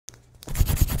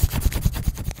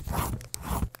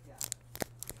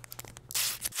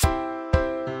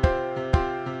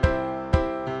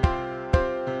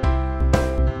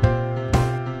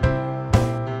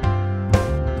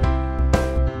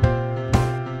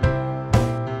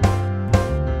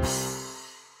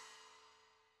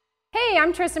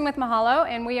I'm Tristan with Mahalo,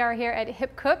 and we are here at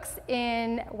Hip Cooks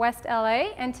in West LA,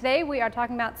 and today we are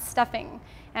talking about stuffing,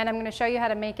 and I'm going to show you how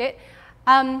to make it.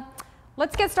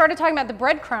 Let's get started talking about the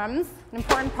breadcrumbs, an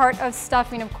important part of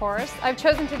stuffing, of course. I've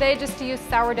chosen today just to use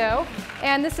sourdough,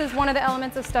 and this is one of the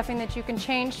elements of stuffing that you can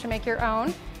change to make your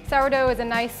own. Sourdough is a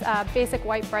nice basic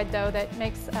white bread though that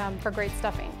makes for great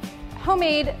stuffing.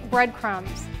 Homemade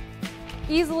breadcrumbs.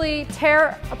 Easily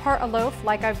tear apart a loaf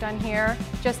like I've done here,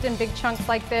 just in big chunks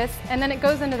like this, and then it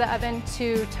goes into the oven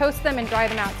to toast them and dry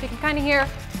them out. So you can kind of hear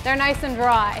they're nice and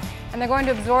dry, and they're going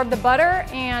to absorb the butter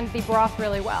and the broth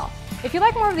really well. If you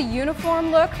like more of the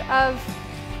uniform look of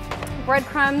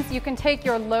breadcrumbs, you can take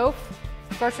your loaf,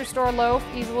 grocery store loaf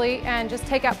easily, and just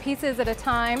take out pieces at a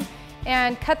time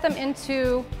and cut them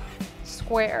into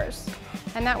squares.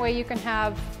 And that way you can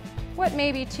have what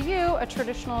may be to you a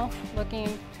traditional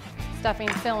looking stuffing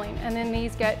filling, and then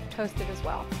these get toasted as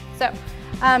well. So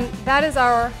that is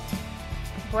our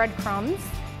breadcrumbs,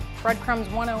 breadcrumbs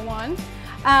 101.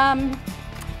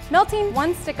 Melting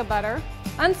 1 stick of butter,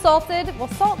 unsalted, we'll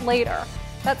salt later.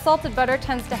 That salted butter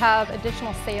tends to have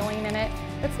additional saline in it.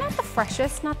 It's not the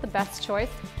freshest, not the best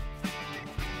choice.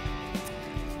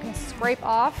 I'm gonna scrape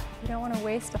off, you don't wanna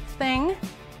waste a thing.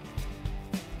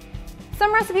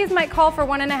 Some recipes might call for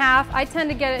 1.5. I tend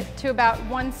to get it to about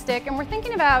 1 stick, and we're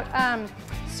thinking about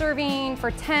serving for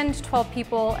 10 to 12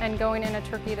 people and going in a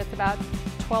turkey that's about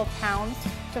 12 pounds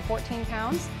to 14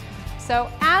 pounds. So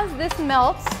as this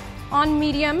melts on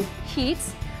medium heat,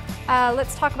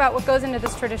 let's talk about what goes into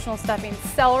this traditional stuffing.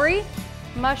 Celery,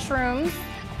 mushrooms,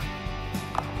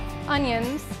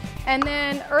 onions, and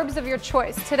then herbs of your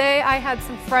choice. Today I had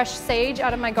some fresh sage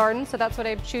out of my garden, so that's what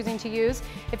I'm choosing to use.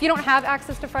 If you don't have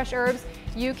access to fresh herbs,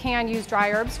 you can use dry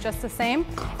herbs just the same.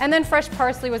 And then fresh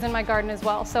parsley was in my garden as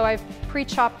well, so I've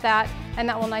pre-chopped that, and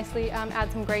that will nicely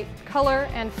add some great color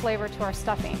and flavor to our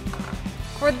stuffing.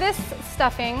 For this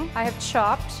stuffing, I have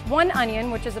chopped 1 onion,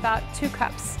 which is about 2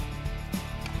 cups.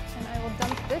 And I will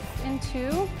dump this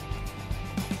into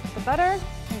the butter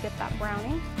and get that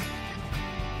browning.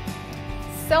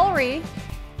 Celery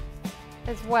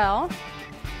as well.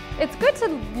 It's good to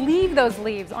leave those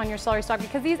leaves on your celery stalk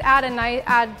because these add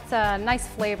a nice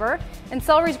flavor. And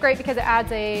celery is great because it adds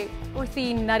a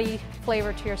earthy, nutty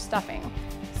flavor to your stuffing.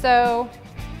 So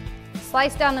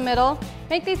slice down the middle,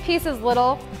 make these pieces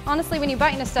little. Honestly, when you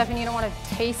bite into stuffing, you don't want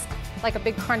to taste like a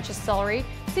big crunch of celery.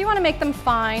 So you want to make them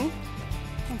fine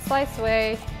and slice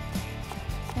away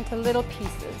into little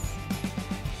pieces.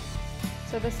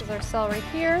 So this is our celery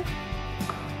here.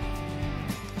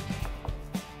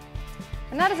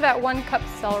 And that is about 1 cup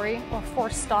celery, or 4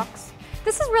 stalks.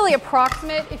 This is really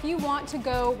approximate. If you want to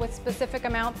go with specific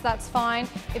amounts, that's fine.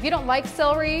 If you don't like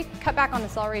celery, cut back on the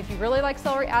celery. If you really like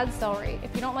celery, add celery.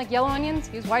 If you don't like yellow onions,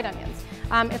 use white onions.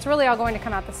 It's really all going to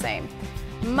come out the same.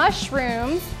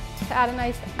 Mushrooms, to add a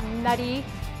nice nutty,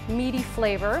 meaty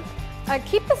flavor.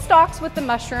 Keep the stalks with the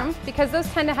mushroom because those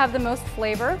tend to have the most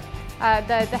flavor.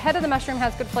 The head of the mushroom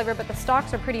has good flavor, but the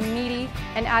stalks are pretty meaty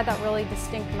and add that really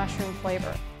distinct mushroom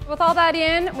flavor. With all that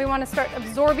in, we want to start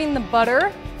absorbing the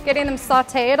butter, getting them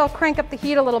sauteed. I'll crank up the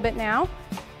heat a little bit now.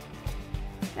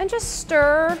 And just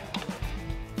stir.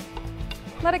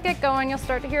 Let it get going. You'll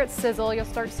start to hear it sizzle. You'll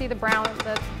start to see the brown,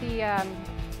 the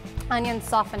onions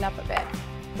soften up a bit.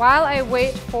 While I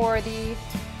wait for the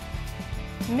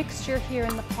mixture here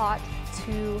in the pot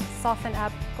to soften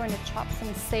up, I'm going to chop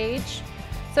some sage.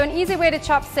 So an easy way to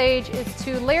chop sage is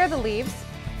to layer the leaves.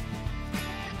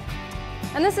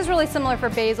 And this is really similar for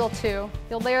basil too.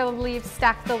 You'll layer the leaves,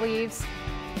 stack the leaves,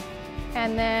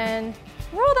 and then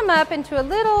roll them up into a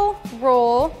little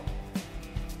roll,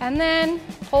 and then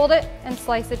hold it and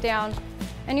slice it down.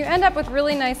 And you end up with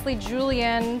really nicely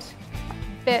julienned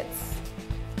bits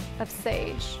of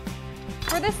sage.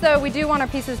 For this though, we do want our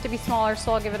pieces to be smaller,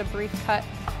 so I'll give it a brief cut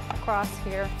across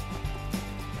here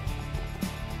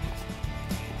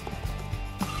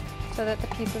so that the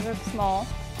pieces are small.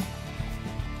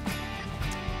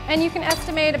 And you can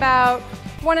estimate about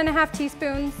 1.5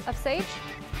 teaspoons of sage.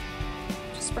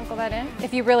 Just sprinkle that in.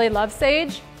 If you really love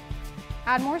sage,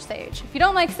 add more sage. If you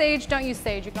don't like sage, don't use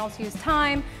sage. You can also use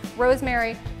thyme,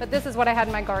 rosemary, but this is what I had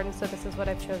in my garden, so this is what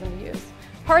I've chosen to use.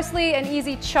 Parsley, an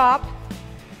easy chop.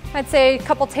 I'd say a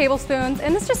couple tablespoons,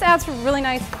 and this just adds some really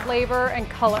nice flavor and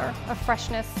color of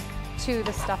freshness to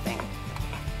the stuffing.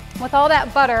 With all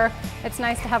that butter, it's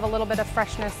nice to have a little bit of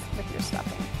freshness with your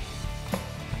stuffing.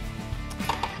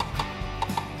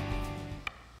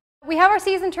 We have our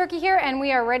seasoned turkey here, and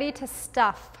we are ready to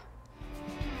stuff.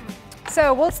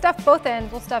 So we'll stuff both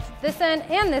ends. We'll stuff this end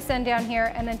and this end down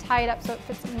here, and then tie it up so it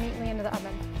fits neatly into the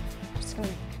oven. I'm just gonna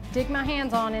dig my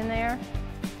hands on in there.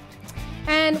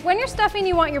 And when you're stuffing,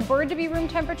 you want your bird to be room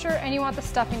temperature and you want the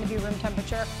stuffing to be room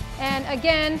temperature. And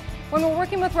again, when we're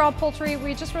working with raw poultry,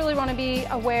 we just really want to be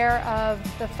aware of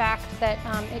the fact that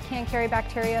it can carry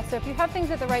bacteria. So if you have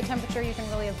things at the right temperature, you can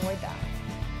really avoid that.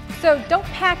 So don't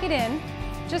pack it in,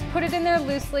 just put it in there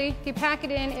loosely. If you pack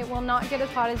it in, it will not get as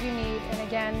hot as you need. And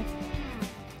again,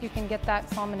 you can get that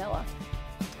salmonella.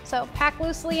 So pack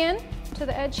loosely in to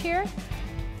the edge here.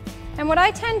 And what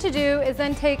I tend to do is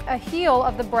then take a heel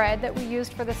of the bread that we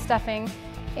used for the stuffing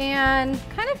and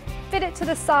kind of fit it to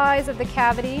the size of the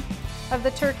cavity of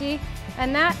the turkey,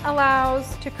 and that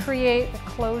allows to create a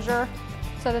closure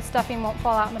so the stuffing won't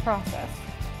fall out in the process.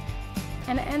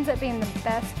 And it ends up being the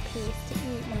best piece to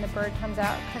eat when the bird comes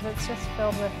out because it's just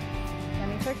filled with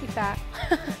yummy turkey fat.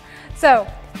 So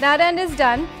that end is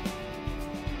done.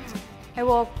 I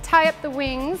will tie up the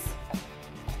wings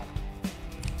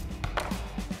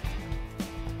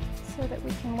so that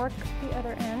we can work the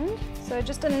other end. So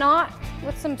just a knot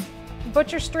with some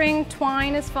butcher string,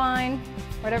 twine is fine,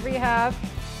 whatever you have.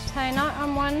 Just tie a knot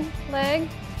on one leg.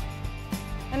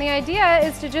 And the idea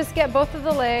is to just get both of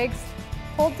the legs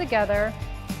pulled together,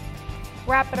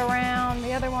 wrap it around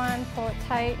the other one, pull it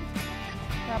tight,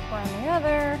 wrap around the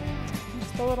other,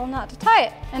 just a little knot to tie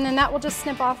it. And then that will just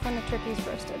snip off when the turkey's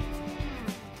roasted.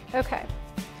 Okay.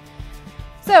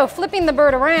 So flipping the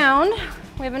bird around,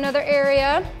 we have another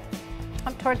area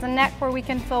up towards the neck where we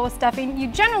can fill with stuffing. You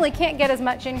generally can't get as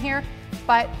much in here,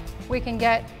 but we can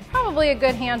get probably a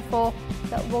good handful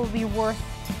that will be worth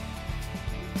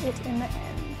it in the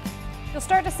end. You'll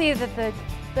start to see that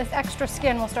this extra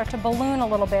skin will start to balloon a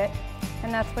little bit,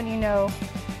 and that's when you know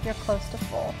you're close to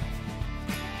full.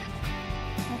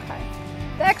 Okay.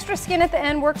 The extra skin at the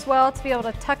end works well to be able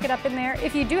to tuck it up in there.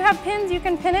 If you do have pins, you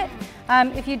can pin it.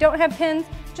 If you don't have pins,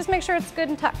 just make sure it's good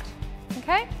and tucked,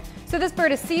 okay? So this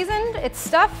bird is seasoned, it's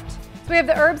stuffed. So we have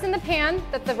the herbs in the pan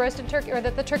that the roasted turkey, or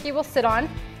that the turkey will sit on.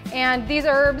 And these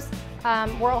herbs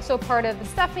were also part of the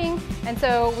stuffing. And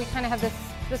so we kind of have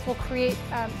this will create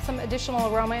some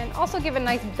additional aroma and also give a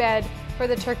nice bed for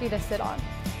the turkey to sit on.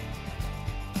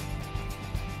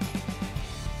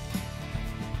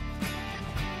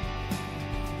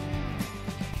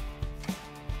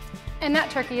 And that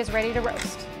turkey is ready to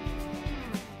roast.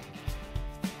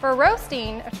 For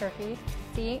roasting a turkey,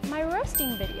 see my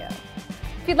roasting video.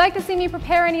 If you'd like to see me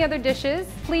prepare any other dishes,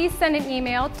 please send an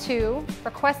email to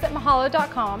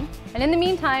request@mahalodotcom. And in the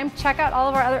meantime, check out all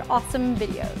of our other awesome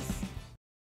videos.